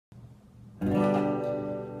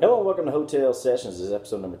Hello and welcome to Hotel Sessions. This is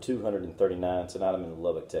episode number 239. Tonight I'm in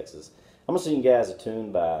Lubbock, Texas. I'm going to sing you guys a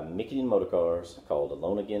tune by Micky and Motorcars called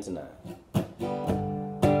Alone Again Tonight.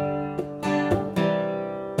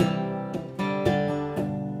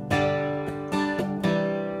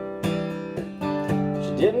 She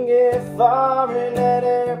didn't get far in that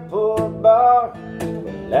airport bar when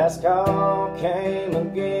the last call came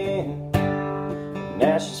again.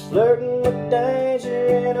 Now she's flirting with danger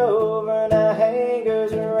and overnight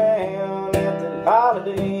hangers around at the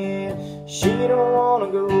Holiday Inn. She don't want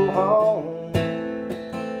to go home.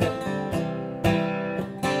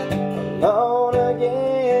 Alone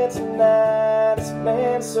again tonight, it's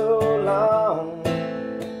been so long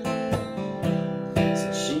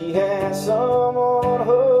since she had someone to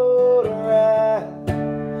hold her out,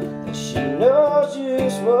 and she knows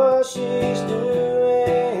just what she's doing.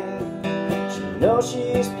 Know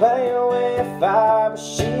she's playing with fire, but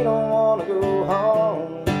she don't want to go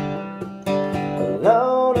home.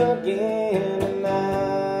 Alone again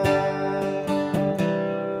tonight.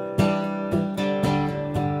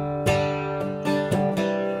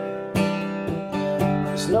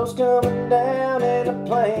 The snow's coming down and the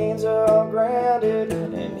planes are grounded,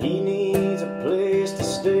 and he needs a place to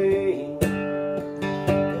stay.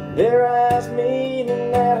 And their eyes meet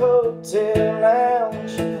in that hotel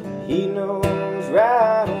lounge. He knows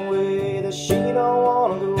right away that she don't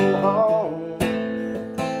want to go home.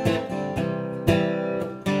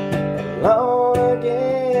 Alone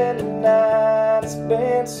again tonight, it's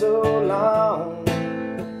been so long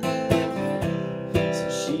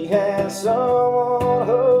since she had someone to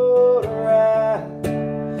hold her out,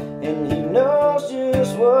 and he knows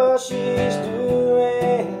just what she's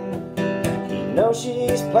doing. He knows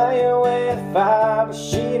she's playing with fire, but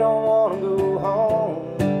she don't want to go home.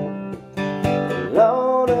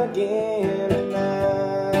 Alone again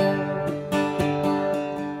tonight.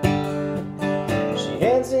 She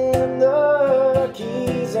hands him the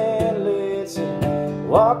keys and lets him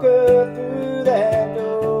walk her through that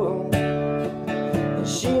door, and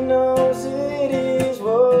she knows it is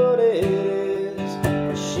what it is,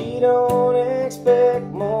 but she don't expect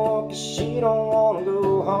more, 'cause she don't want to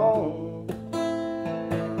go home.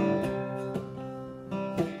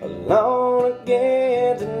 Alone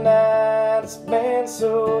again tonight, it's been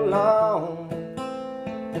so long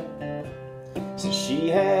since she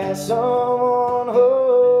had someone to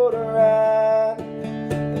hold her out,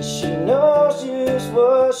 and she knows just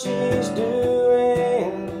what she's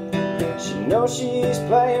doing. She knows she's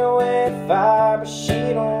playing with fire, but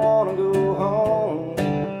she don't want to go home.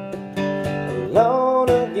 Alone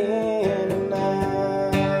again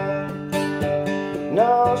tonight.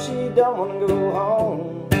 No, she don't want to go home.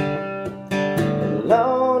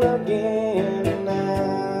 Alone again tonight.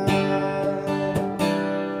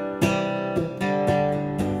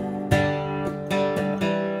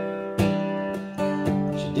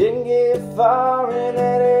 She didn't get far in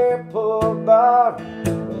that airport bar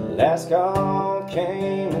when the last call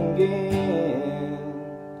came again.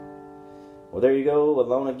 Well, there you go,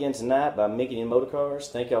 Alone Again Tonight by Micky and Motorcars.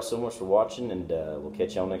 Thank y'all so much for watching, and we'll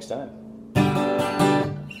catch y'all next time.